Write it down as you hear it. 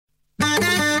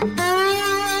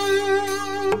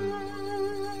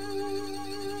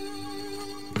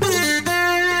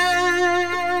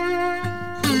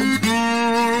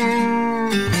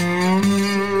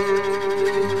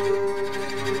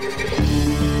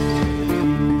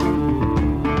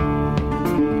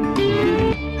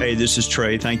Hey, this is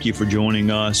Trey. Thank you for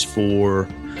joining us for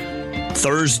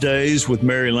Thursdays with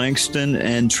Mary Langston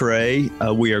and Trey.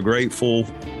 We are grateful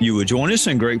you would join us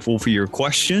and grateful for your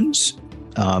questions.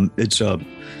 It's a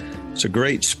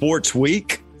great sports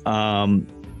week.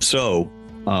 So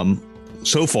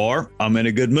far, I'm in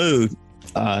a good mood.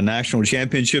 National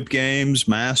championship games,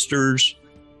 Masters,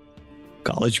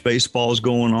 college baseball is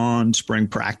going on, spring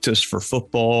practice for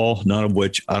football, none of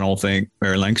which I don't think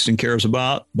Mary Langston cares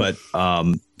about, but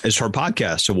it's her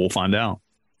podcast, so we'll find out.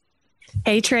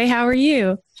 Hey, Trey, how are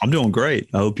you? I'm doing great.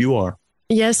 I hope you are.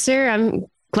 Yes, sir. I'm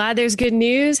glad there's good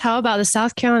news. How about the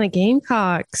South Carolina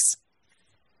Gamecocks?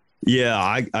 Yeah,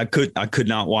 I could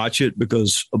not watch it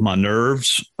because of my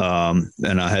nerves,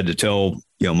 and I had to tell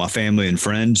my family and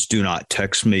friends, do not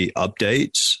text me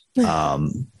updates.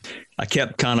 I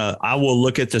kept I will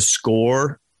look at the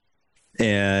score,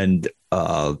 and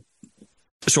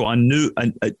so I knew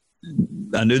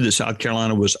that South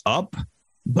Carolina was up,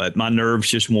 but my nerves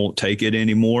just won't take it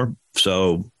anymore.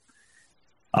 So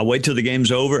I wait till the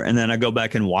game's over, and then I go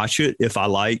back and watch it if I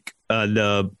like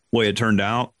the way it turned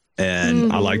out.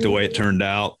 And I like the way it turned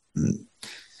out.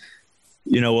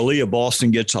 Aaliyah Boston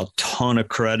gets a ton of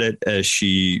credit, as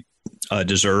she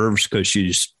deserves, because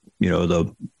she's,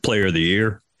 the player of the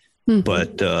year. Mm-hmm.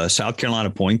 But South Carolina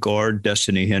point guard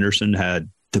Destiny Henderson had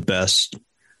the best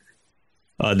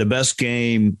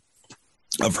game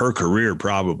of her career,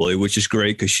 probably, which is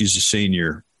great because she's a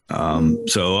senior.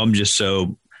 So I'm just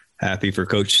so happy for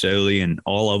Coach Staley and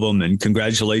all of them. And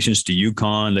congratulations to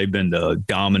UConn. They've been the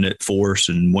dominant force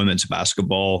in women's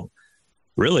basketball,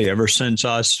 really, ever since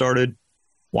I started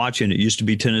watching. It used to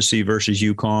be Tennessee versus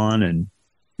UConn,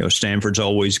 and Stanford's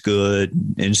always good,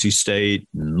 NC State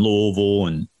and Louisville,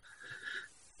 and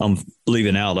I'm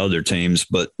leaving out other teams.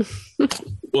 But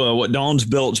well, what Dawn's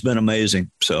built's been amazing.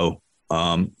 So,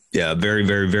 very,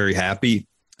 very, very happy.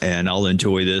 And I'll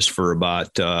enjoy this for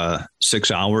about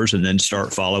 6 hours and then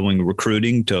start following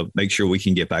recruiting to make sure we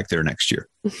can get back there next year.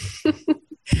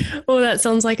 Well, that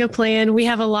sounds like a plan. We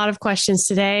have a lot of questions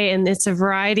today, and it's a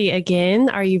variety again.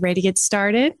 Are you ready to get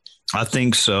started? I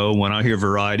think so. When I hear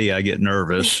variety, I get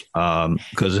nervous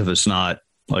because if it's not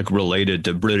like related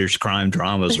to British crime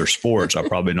dramas or sports, I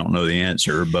probably don't know the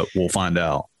answer, but we'll find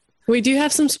out. We do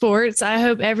have some sports. I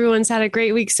hope everyone's had a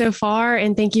great week so far.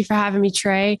 And thank you for having me,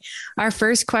 Trey. Our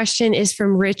first question is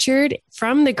from Richard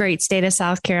from the great state of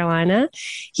South Carolina.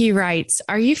 He writes,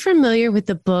 are you familiar with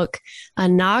the book A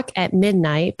Knock at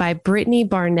Midnight by Brittany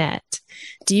Barnett?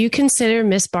 Do you consider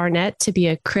Miss Barnett to be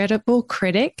a credible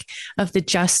critic of the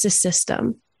justice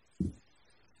system?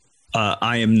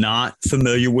 I am not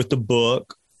familiar with the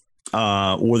book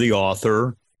or the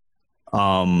author.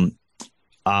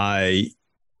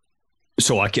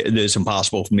 It's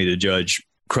impossible for me to judge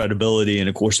credibility. And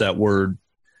of course, that word,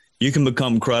 you can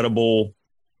become credible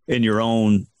in your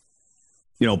own,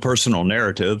 personal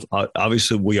narrative.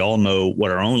 Obviously, we all know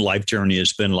what our own life journey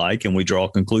has been like, and we draw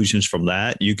conclusions from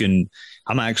that.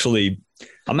 I'm actually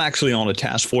on a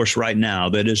task force right now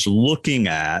that is looking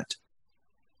at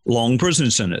long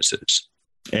prison sentences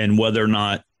and whether or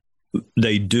not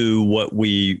they do what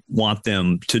we want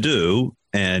them to do.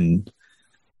 And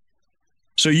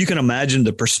so you can imagine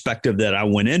the perspective that I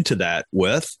went into that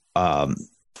with,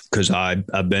 because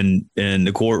I've been in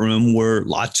the courtroom where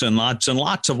lots and lots and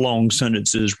lots of long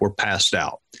sentences were passed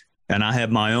out. And I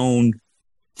have my own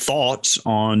thoughts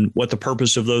on what the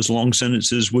purpose of those long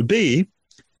sentences would be.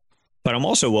 But I'm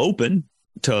also open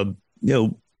to,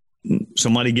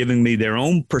 somebody giving me their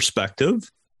own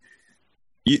perspective.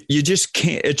 You just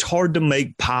can't, it's hard to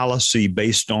make policy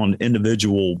based on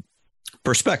individual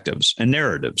perspectives and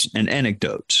narratives and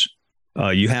anecdotes.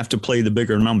 You have to play the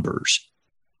bigger numbers.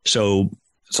 So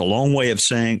it's a long way of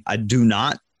saying I do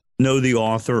not know the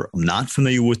author. I'm not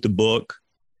familiar with the book.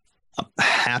 I'm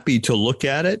happy to look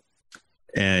at it.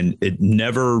 And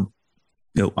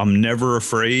I'm never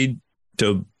afraid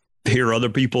to hear other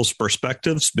people's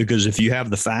perspectives, because if you have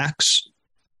the facts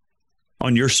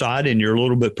on your side and you're a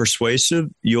little bit persuasive,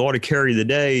 you ought to carry the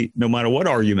day no matter what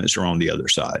arguments are on the other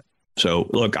side. So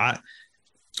look,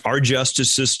 our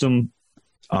justice system,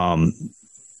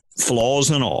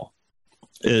 flaws and all,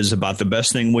 is about the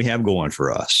best thing we have going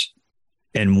for us.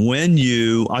 And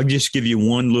I'll just give you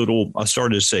one little, I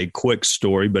started to say quick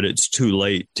story, but it's too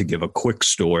late to give a quick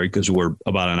story because we're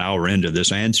about an hour into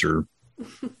this answer.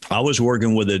 I was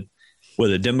working with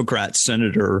a Democrat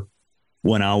senator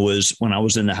when I was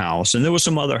in the House, and there were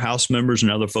some other House members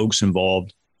and other folks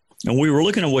involved. And we were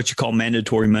looking at what you call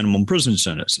mandatory minimum prison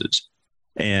sentences,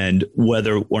 and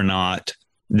whether or not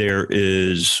there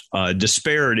is a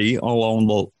disparity along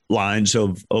the lines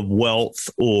of wealth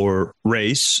or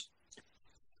race.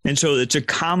 And so it's a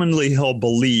commonly held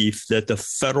belief that the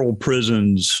federal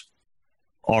prisons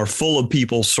are full of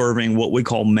people serving what we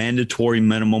call mandatory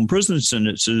minimum prison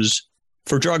sentences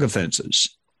for drug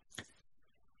offenses.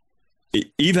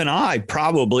 Even I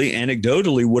probably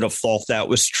anecdotally would have thought that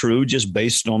was true just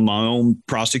based on my own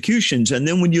prosecutions. And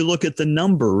then when you look at the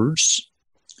numbers,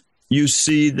 you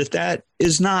see that that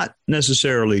is not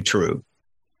necessarily true.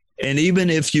 And even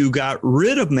if you got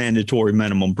rid of mandatory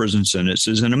minimum prison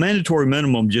sentences, and a mandatory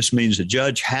minimum just means the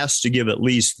judge has to give at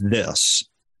least this,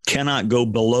 cannot go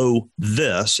below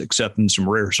this, except in some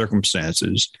rare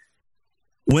circumstances.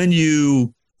 When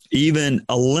you even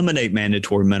eliminate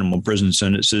mandatory minimum prison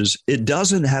sentences, it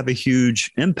doesn't have a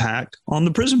huge impact on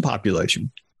the prison population.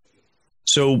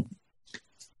 So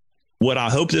what I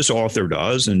hope this author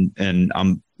does, and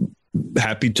I'm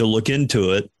happy to look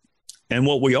into it, and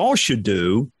what we all should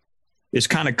do is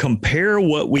kind of compare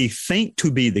what we think to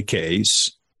be the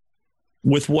case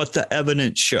with what the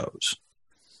evidence shows.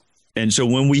 And so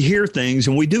when we hear things,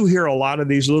 and we do hear a lot of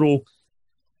these little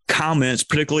comments,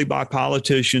 particularly by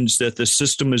politicians, that the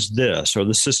system is this or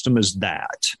the system is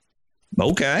that.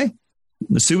 Okay,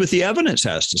 let's see what the evidence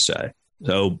has to say.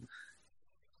 So,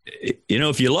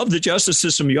 if you love the justice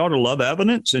system, you ought to love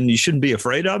evidence, and you shouldn't be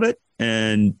afraid of it.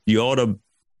 And you ought to,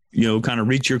 kind of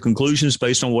reach your conclusions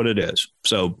based on what it is.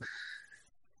 So,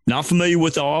 not familiar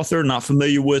with the author, not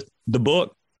familiar with the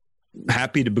book,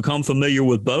 happy to become familiar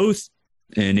with both.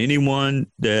 And anyone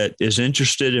that is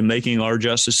interested in making our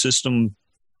justice system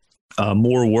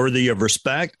more worthy of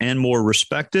respect and more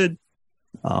respected,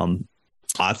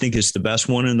 I think it's the best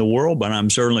one in the world, but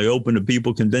I'm certainly open to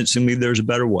people convincing me there's a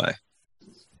better way.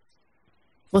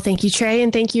 Well, thank you, Trey,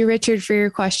 and thank you, Richard, for your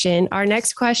question. Our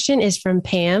next question is from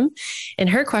Pam, and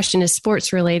her question is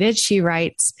sports related. She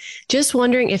writes, just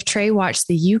wondering if Trey watched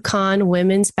the UConn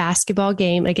women's basketball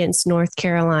game against North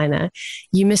Carolina.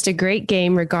 You missed a great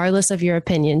game regardless of your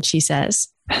opinion, she says.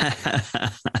 I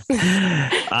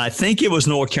think it was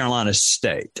North Carolina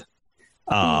State.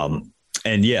 And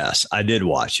yes, I did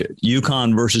watch it.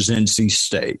 UConn versus NC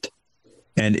State.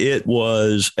 And it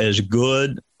was as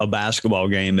good a basketball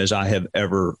game as I have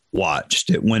ever watched.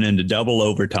 It went into double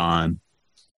overtime.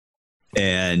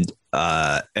 And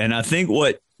I think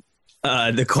what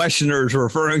the questioner is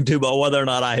referring to about whether or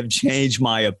not I have changed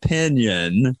my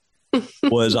opinion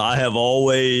was I have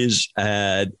always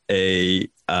had a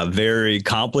very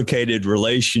complicated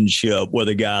relationship with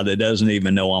a guy that doesn't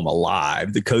even know I'm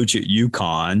alive, the coach at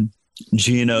UConn,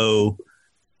 Gino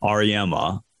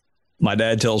Auriemma. My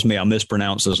dad tells me I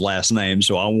mispronounced his last name,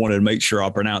 so I wanted to make sure I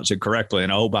pronounce it correctly,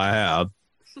 and I hope I have.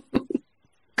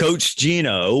 Coach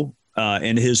Gino,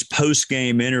 in his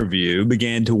post-game interview,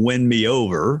 began to win me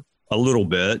over a little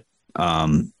bit. I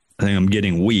think I'm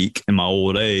getting weak in my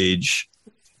old age,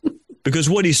 because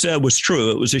what he said was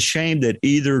true. It was a shame that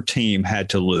either team had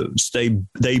to lose.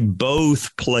 They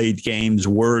both played games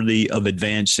worthy of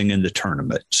advancing in the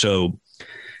tournament. So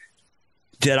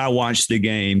did I watch the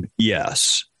game?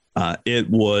 Yes. It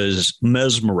was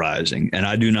mesmerizing, and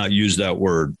I do not use that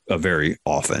word very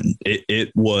often.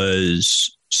 It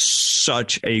was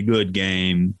such a good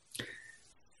game,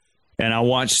 and I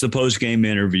watched the post-game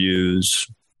interviews,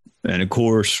 and of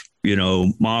course,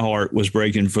 my heart was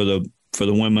breaking for the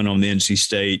women on the NC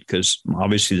State, because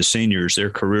obviously the seniors,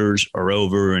 their careers are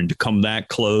over, and to come that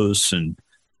close and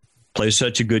play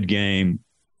such a good game.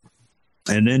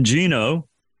 And then Gino,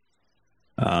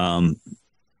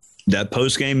 that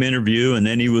post-game interview, and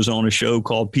then he was on a show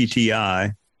called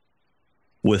PTI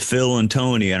with Phil and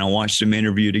Tony, and I watched him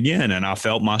interviewed again, and I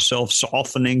felt myself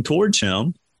softening towards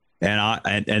him,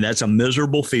 and that's a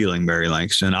miserable feeling, Mary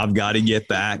Langston. I've got to get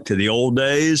back to the old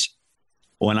days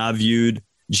when I viewed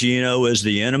Gino as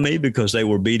the enemy because they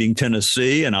were beating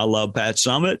Tennessee, and I love Pat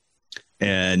Summitt,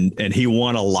 and he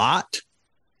won a lot,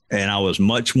 and I was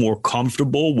much more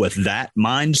comfortable with that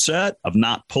mindset of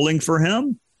not pulling for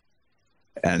him.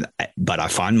 But I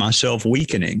find myself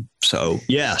weakening. So,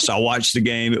 yes, I watched the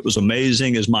game. It was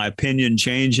amazing. Is my opinion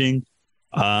changing?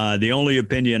 The only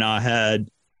opinion I had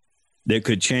that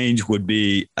could change would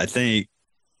be, I think,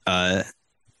 that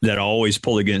I always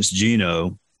pull against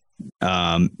Gino.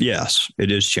 Yes, it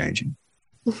is changing.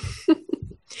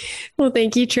 Well,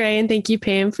 thank you, Trey, and thank you,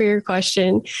 Pam, for your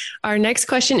question. Our next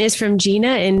question is from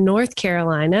Gina in North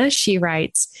Carolina. She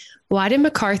writes, why did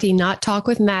McCarthy not talk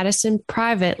with Madison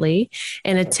privately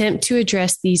and attempt to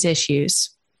address these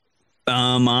issues?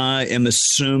 I am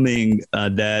assuming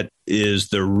that is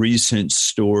the recent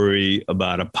story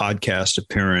about a podcast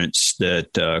appearance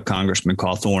that Congressman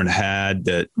Cawthorn had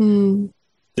that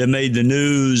made the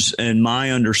news. And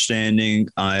my understanding,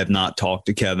 I have not talked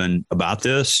to Kevin about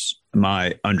this.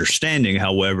 My understanding,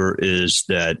 however, is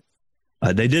that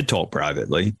they did talk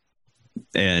privately.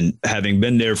 And having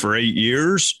been there for 8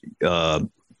 years,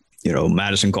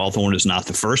 Madison Cawthorn is not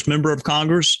the first member of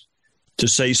Congress to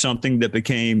say something that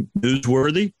became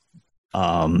newsworthy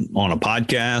on a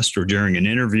podcast or during an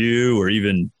interview or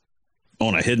even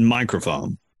on a hidden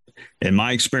microphone. And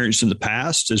my experience in the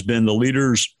past has been the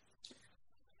leaders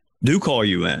do call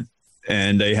you in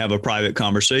and they have a private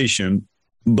conversation,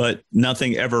 but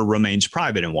nothing ever remains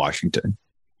private in Washington.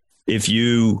 If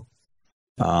you,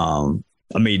 you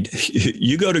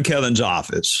go to Kevin's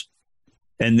office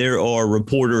and there are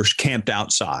reporters camped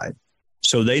outside.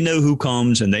 So they know who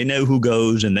comes and they know who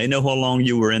goes and they know how long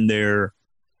you were in there.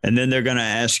 And then they're going to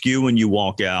ask you when you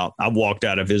walk out. I've walked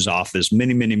out of his office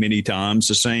many, many, many times.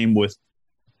 The same with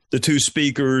the two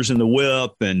speakers and the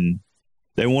whip. And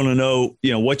they want to know,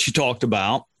 what you talked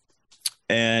about.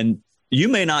 And you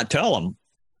may not tell them.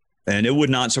 And it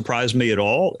would not surprise me at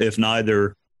all if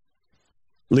neither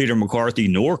Leader McCarthy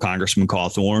nor Congressman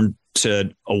Cawthorn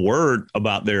said a word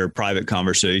about their private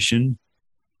conversation.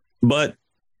 But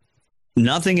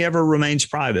nothing ever remains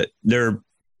private. There,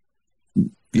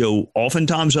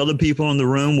 oftentimes other people in the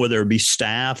room, whether it be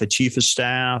staff, a chief of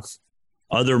staff,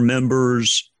 other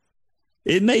members,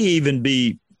 it may even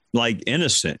be like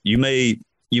innocent. You may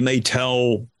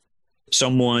tell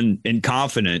someone in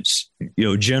confidence,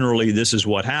 generally this is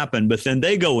what happened, but then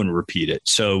they go and repeat it.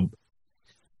 So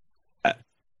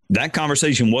that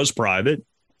conversation was private.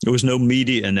 There was no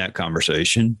media in that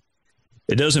conversation.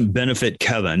 It doesn't benefit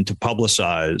Kevin to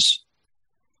publicize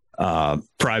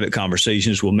private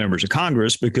conversations with members of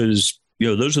Congress because,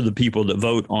 those are the people that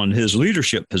vote on his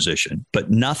leadership position.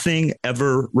 But nothing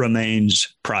ever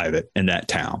remains private in that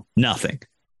town. Nothing.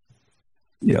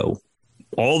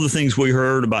 All the things we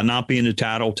heard about not being a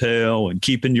tattletale and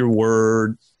keeping your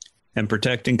word and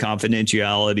protecting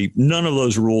confidentiality, none of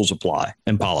those rules apply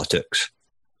in politics.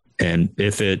 And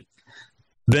if it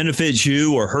benefits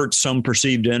you or hurts some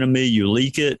perceived enemy, you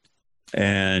leak it.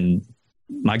 And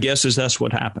my guess is that's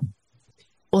what happened.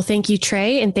 Well, thank you,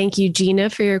 Trey. And thank you, Gina,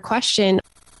 for your question.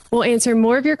 We'll answer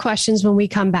more of your questions when we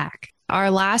come back. Our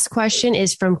last question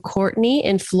is from Courtney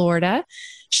in Florida.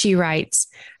 She writes,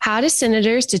 how do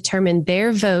senators determine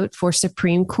their vote for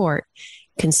Supreme Court?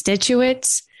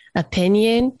 Constituents,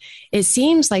 opinion? It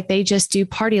seems like they just do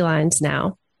party lines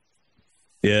now.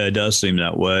 Yeah, it does seem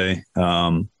that way.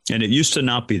 And it used to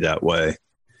not be that way.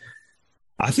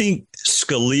 I think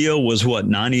Scalia was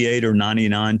 98 or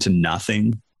 99 to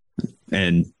nothing.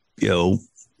 And,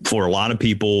 for a lot of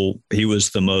people, he was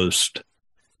the most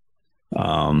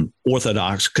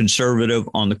orthodox conservative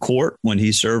on the court when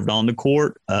he served on the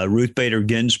court. Ruth Bader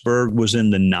Ginsburg was in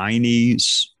the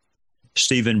 90s.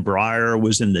 Stephen Breyer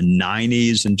was in the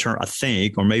 90s I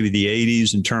think, or maybe the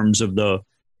 80s in terms of the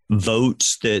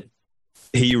votes that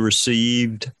he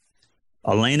received.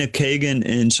 Elena Kagan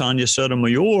and Sonia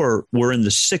Sotomayor were in the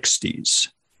 60s.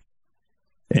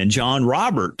 And John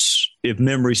Roberts, if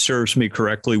memory serves me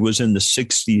correctly, was in the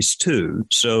 60s too.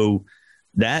 So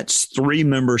that's three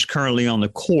members currently on the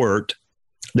court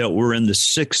that were in the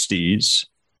 60s.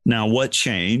 Now, what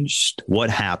changed? What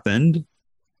happened?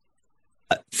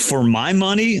 For my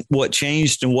money, what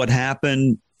changed and what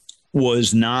happened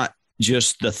was not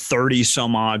just the 30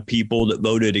 some odd people that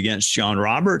voted against John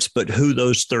Roberts, but who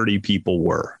those 30 people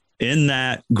were. In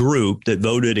that group that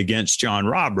voted against John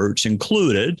Roberts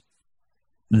included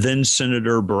then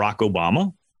Senator Barack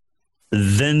Obama,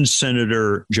 then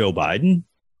Senator Joe Biden,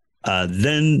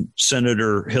 then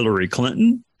Senator Hillary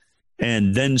Clinton,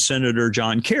 and then Senator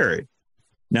John Kerry.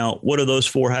 Now, what do those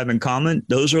four have in common?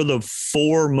 Those are the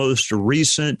four most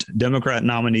recent Democrat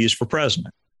nominees for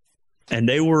president. And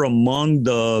they were among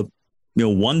the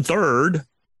 1/3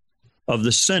 of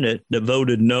the Senate that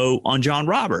voted no on John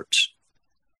Roberts.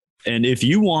 And if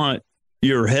you want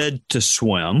your head to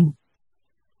swim,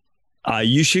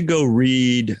 you should go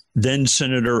read then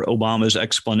Senator Obama's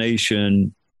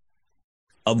explanation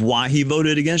of why he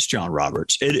voted against John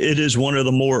Roberts. It is one of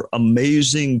the more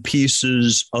amazing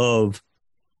pieces of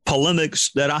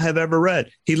polemics that I have ever read.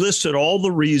 He listed all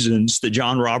the reasons that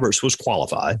John Roberts was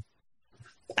qualified: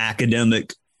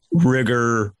 academic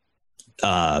rigor,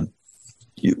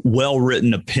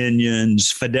 well-written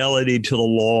opinions, fidelity to the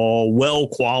law, well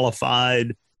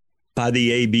qualified by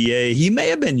the ABA. He may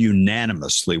have been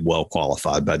unanimously well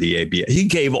qualified by the ABA. He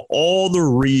gave all the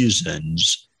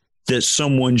reasons that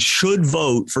someone should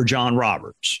vote for John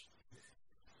Roberts.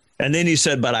 And then he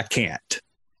said, but I can't.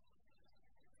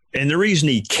 And the reason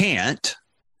he can't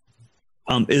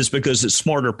is because it's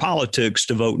smarter politics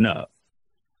to vote no.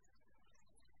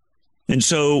 And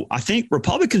so I think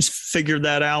Republicans figured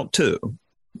that out too.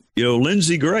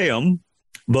 Lindsey Graham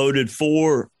voted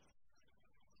for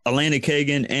Elena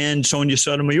Kagan and Sonia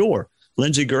Sotomayor.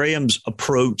 Lindsey Graham's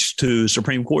approach to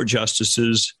Supreme Court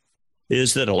justices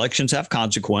is that elections have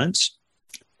consequence.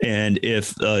 And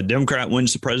if a Democrat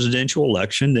wins the presidential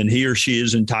election, then he or she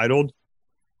is entitled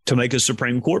to make a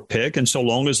Supreme Court pick. And so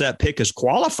long as that pick is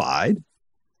qualified,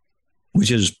 which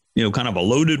is, kind of a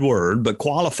loaded word, but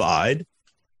qualified,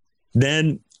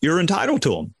 then you're entitled to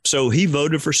them. So he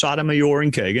voted for Sotomayor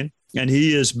and Kagan, and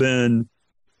he has been,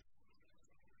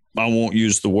 I won't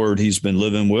use the word he's been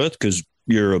living with because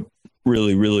you're a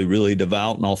really, really, really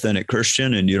devout and authentic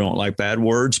Christian and you don't like bad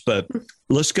words, but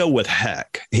let's go with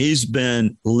heck. He's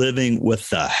been living with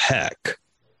the heck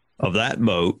of that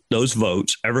vote, those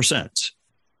votes ever since.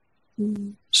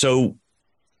 Mm-hmm. So,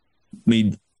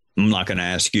 I'm not going to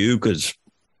ask you because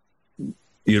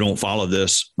you don't follow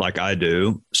this like I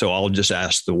do. So I'll just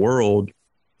ask the world.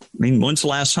 When's the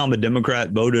last time a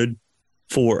Democrat voted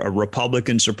for a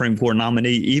Republican Supreme Court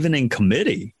nominee, even in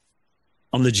committee,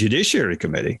 on the Judiciary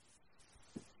Committee?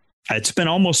 It's been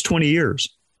almost 20 years.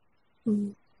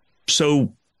 Mm-hmm.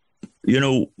 So,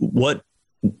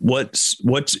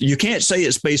 what's you can't say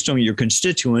it's based on your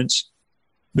constituents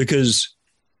because,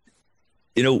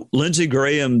 Lindsey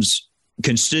Graham's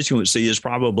constituency is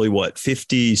probably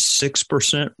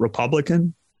 56%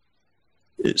 Republican.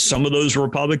 Some of those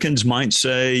Republicans might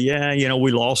say,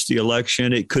 we lost the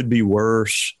election. It could be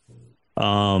worse.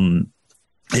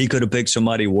 He could have picked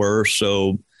somebody worse.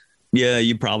 So,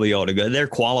 you probably ought to go. They're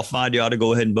qualified. You ought to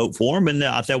go ahead and vote for them. And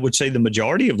I would say the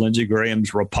majority of Lindsey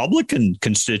Graham's Republican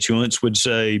constituents would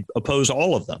say oppose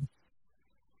all of them.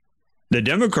 The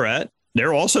Democrat,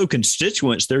 they're also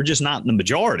constituents. They're just not in the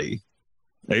majority.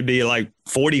 They'd be like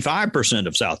 45%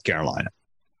 of South Carolina.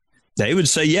 They would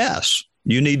say, yes,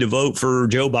 you need to vote for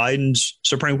Joe Biden's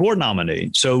Supreme Court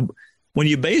nominee. So when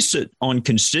you base it on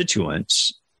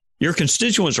constituents, your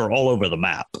constituents are all over the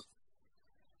map.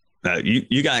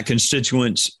 You got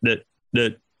constituents that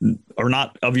are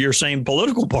not of your same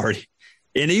political party.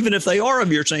 And even if they are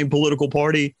of your same political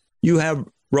party, you have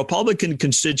Republican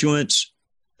constituents.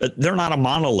 They're not a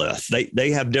monolith. They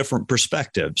have different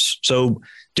perspectives. So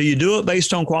do you do it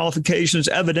based on qualifications?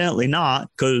 Evidently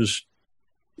not, because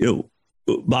Biden,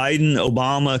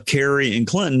 Obama, Kerry, and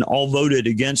Clinton all voted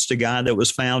against a guy that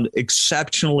was found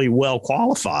exceptionally well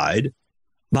qualified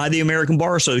by the American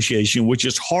Bar Association, which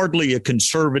is hardly a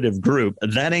conservative group.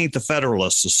 That ain't the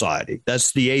Federalist Society.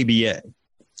 That's the ABA.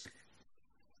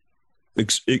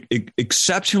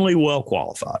 Exceptionally well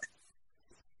qualified.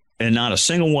 And not a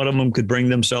single one of them could bring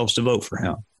themselves to vote for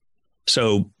him.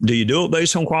 So do you do it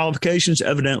based on qualifications?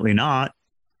 Evidently not.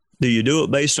 Do you do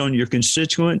it based on your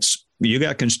constituents? You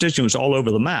got constituents all over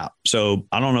the map. So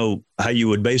I don't know how you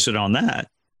would base it on that.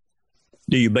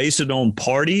 Do you base it on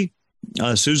party?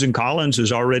 Susan Collins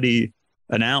has already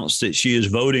announced that she is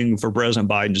voting for President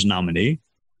Biden's nominee.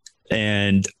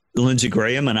 And Lindsey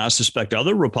Graham and I suspect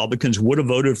other Republicans would have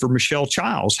voted for Michelle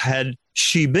Childs had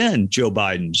she been Joe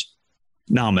Biden's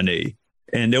nominee.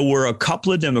 And there were a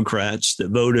couple of Democrats that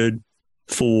voted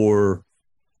for,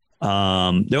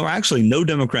 there were actually no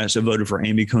Democrats that voted for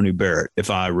Amy Coney Barrett, if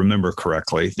I remember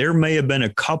correctly. There may have been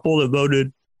a couple that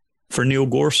voted for Neil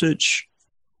Gorsuch,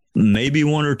 maybe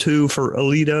one or two for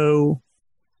Alito.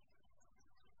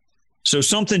 So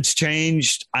something's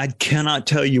changed. I cannot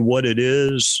tell you what it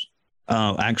is.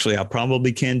 Actually, I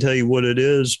probably can tell you what it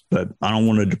is, but I don't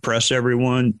want to depress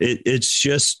everyone. It's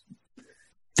just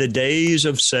the days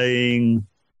of saying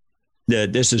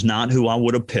that this is not who I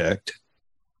would have picked,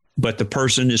 but the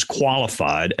person is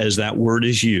qualified as that word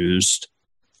is used,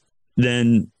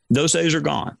 then those days are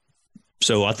gone.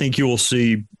 So I think you will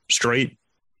see straight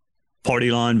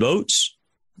party line votes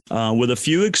with a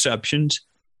few exceptions.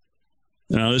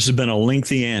 Now, this has been a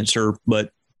lengthy answer,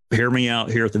 but hear me out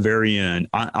here at the very end.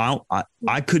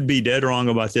 I could be dead wrong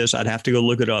about this. I'd have to go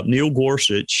look it up. Neil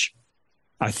Gorsuch,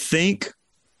 I think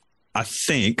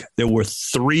there were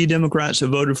 3 Democrats that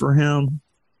voted for him,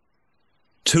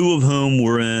 2 of whom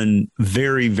were in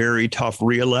very, very tough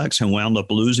reelects and wound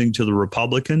up losing to the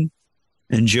Republican.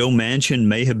 And Joe Manchin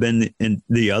may have been in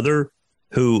the other,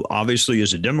 who obviously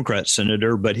is a Democrat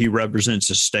senator, but he represents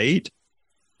a state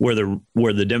where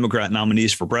the Democrat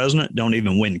nominees for president don't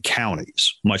even win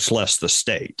counties, much less the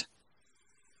state.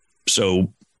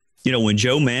 So, when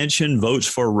Joe Manchin votes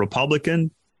for a Republican,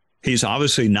 he's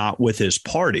obviously not with his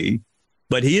party,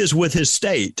 but he is with his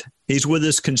state. He's with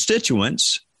his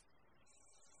constituents.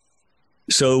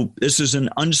 So this is an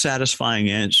unsatisfying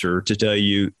answer to tell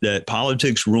you that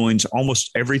politics ruins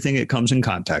almost everything it comes in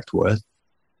contact with,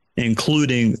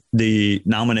 including the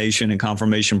nomination and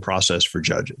confirmation process for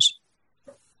judges.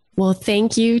 Well,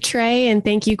 thank you, Trey, and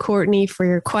thank you, Courtney, for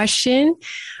your question.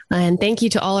 And thank you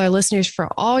to all our listeners for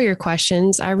all your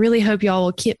questions. I really hope y'all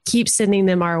will keep sending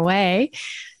them our way.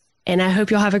 And I hope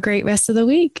y'all have a great rest of the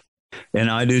week. And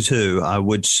I do too. I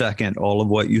would second all of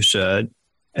what you said.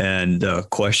 And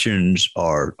questions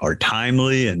are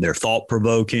timely and they're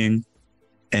thought-provoking.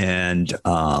 And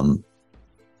I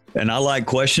like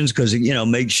questions because,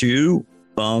 makes you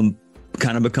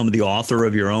kind of become the author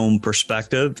of your own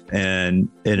perspective, and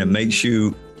it makes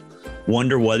you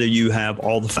wonder whether you have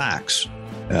all the facts,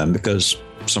 because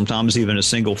sometimes even a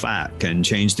single fact can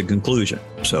change the conclusion.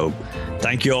 So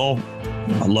thank you all.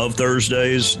 I love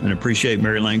Thursdays and appreciate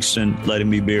Mary Langston letting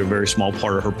me be a very small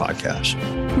part of her podcast.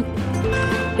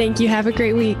 Thank you. Have a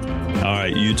great week. All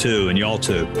right. You too. And y'all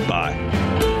too.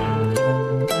 Bye.